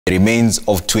The remains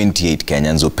of 28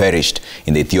 Kenyans who perished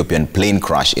in the Ethiopian plane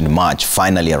crash in March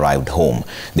finally arrived home.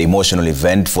 The emotional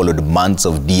event followed months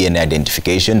of DNA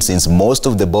identification since most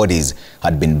of the bodies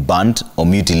had been burnt or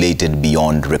mutilated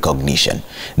beyond recognition.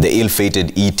 The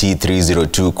ill-fated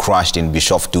ET-302 crashed in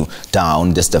Bishoftu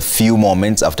town just a few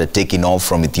moments after taking off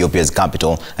from Ethiopia's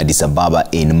capital, Addis Ababa,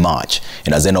 in March.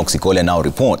 And as Enock Sikolia now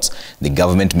reports, the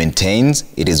government maintains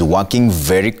it is working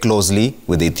very closely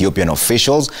with the Ethiopian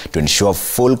officials to ensure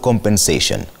full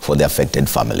compensation for the affected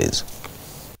families.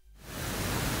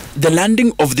 The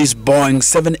landing of this Boeing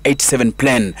 787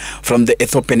 plane from the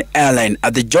Ethiopian Airlines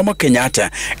at the Jomo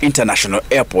Kenyatta International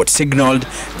Airport signaled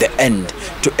the end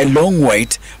to a long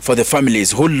wait for the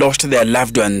families who lost their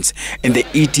loved ones in the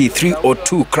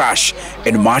ET-302 crash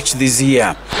in March this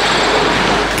year.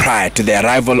 Prior to the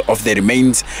arrival of the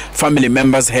remains, family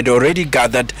members had already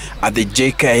gathered at the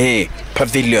JKA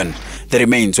pavilion. The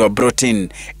remains were brought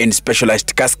in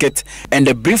specialized caskets and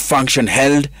a brief function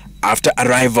held after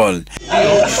arrival.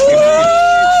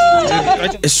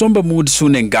 A somber mood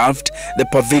soon engulfed the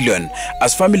pavilion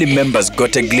as family members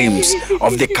got a glimpse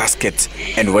of the caskets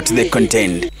and what they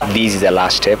contained. This is the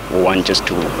last step. We want just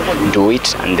to do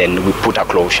it and then we put a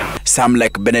closure. Some,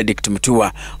 like Benedict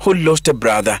Mutua, who lost a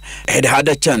brother, had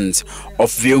a chance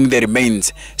of viewing the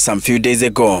remains some few days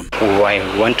ago.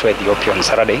 I went to Ethiopia on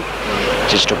Saturday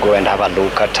just to go and have a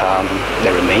look at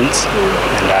the remains,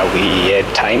 and we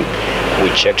had time. We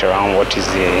checked around what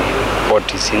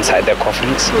is inside the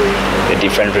coffins, the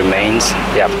different remains.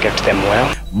 They have kept them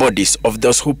well. Bodies of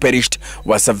those who perished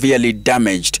were severely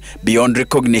damaged beyond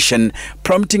recognition,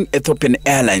 prompting Ethiopian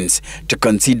Airlines to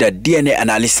consider DNA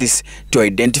analysis to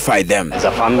identify them. As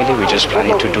a family, we're just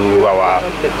planning to do our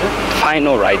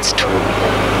final rites to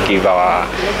give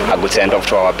a good send-off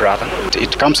to our brother.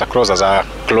 It comes across as a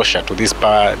closure to this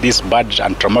bad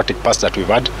and traumatic past that we've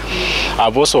had.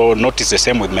 I've also noticed the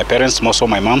same with my parents. Most of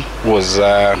my mom was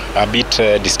a bit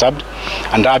disturbed,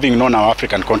 and having known our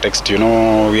African context, you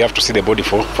know, we have to see the body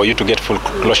for you to get full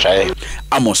closure.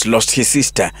 Amos lost his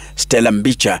sister, Stella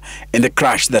Mbicha, in the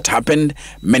crash that happened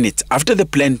minutes after the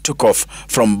plane took off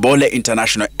from Bole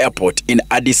International Airport in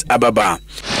Addis Ababa.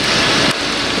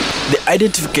 The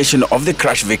identification of the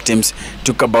crash victims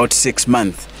took about 6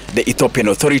 months. The Ethiopian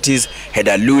authorities had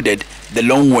alluded the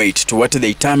long wait to what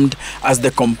they termed as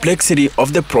the complexity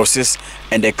of the process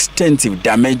and extensive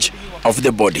damage of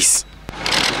the bodies.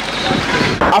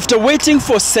 After waiting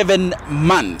for 7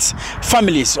 months,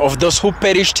 families of those who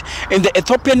perished in the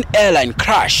Ethiopian airline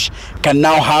crash can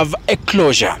now have a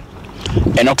closure.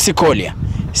 Enock Sikolia,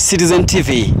 Citizen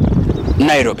TV,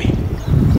 Nairobi.